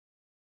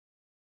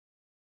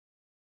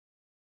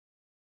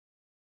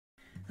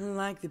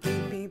Like the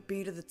beat, beat,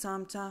 beat of the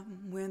tom-tom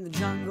when the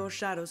jungle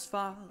shadows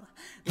fall.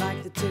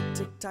 Like the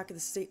tick-tick-tock of the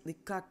stately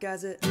clock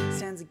as it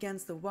stands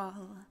against the wall.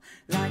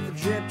 Like the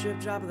drip, drip,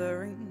 drop of the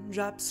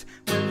raindrops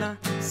when the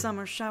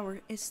summer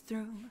shower is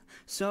through.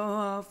 So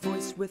a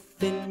voice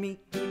within me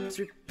keeps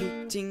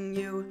repeating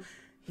you,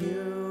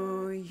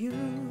 you.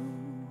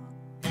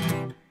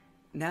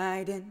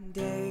 Night and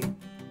day,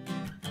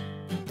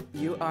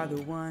 you are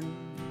the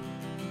one.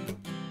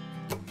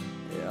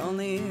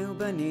 Only you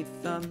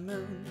beneath the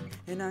moon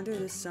and under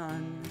the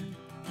sun.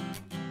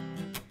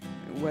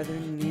 Whether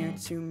near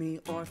to me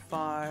or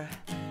far,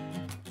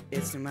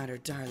 it's no matter,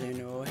 darling,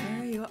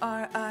 where you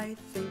are, I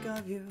think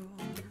of you.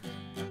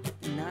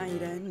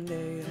 Night and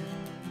day,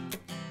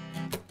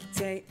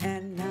 day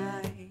and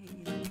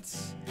night.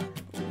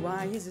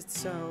 Why is it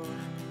so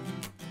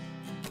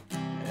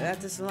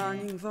that this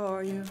longing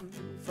for you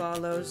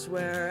follows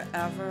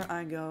wherever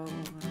I go?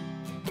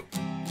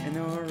 In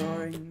the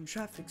roaring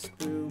traffic's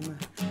boom,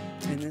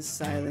 in the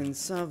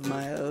silence of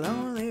my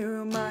lonely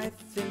room, I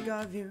think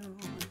of you.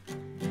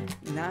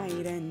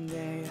 Night and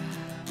day,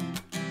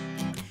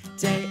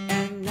 day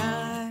and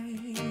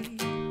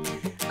night.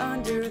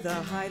 Under the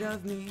height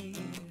of me,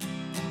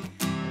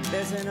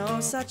 there's an oh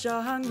such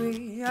a hungry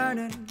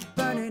yearning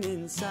burning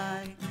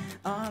inside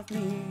of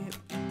me.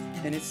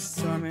 And it's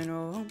storming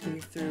won't be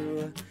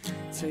through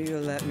till you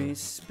let me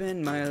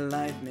spend my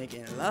life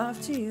making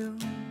love to you.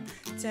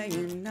 Day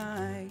and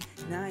night,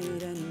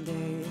 night and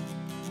day,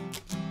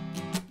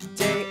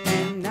 day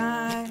and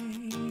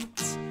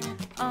night.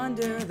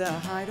 Under the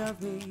height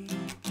of me,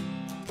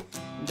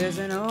 there's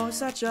an oh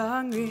such a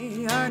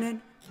hungry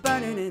yearning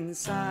burning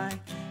inside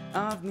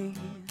of me.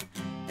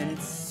 And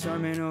it's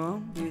storming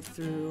won't be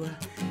through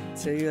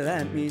till you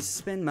let me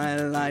spend my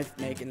life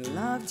making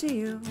love to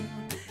you.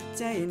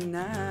 Day and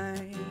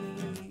night,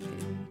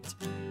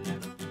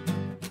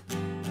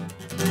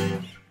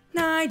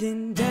 night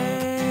and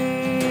day.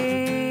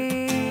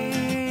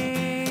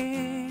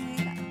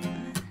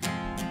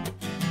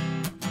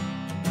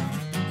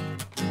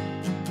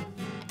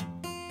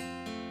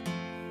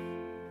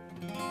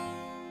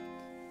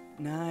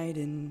 Night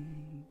and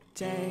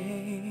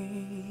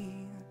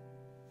day.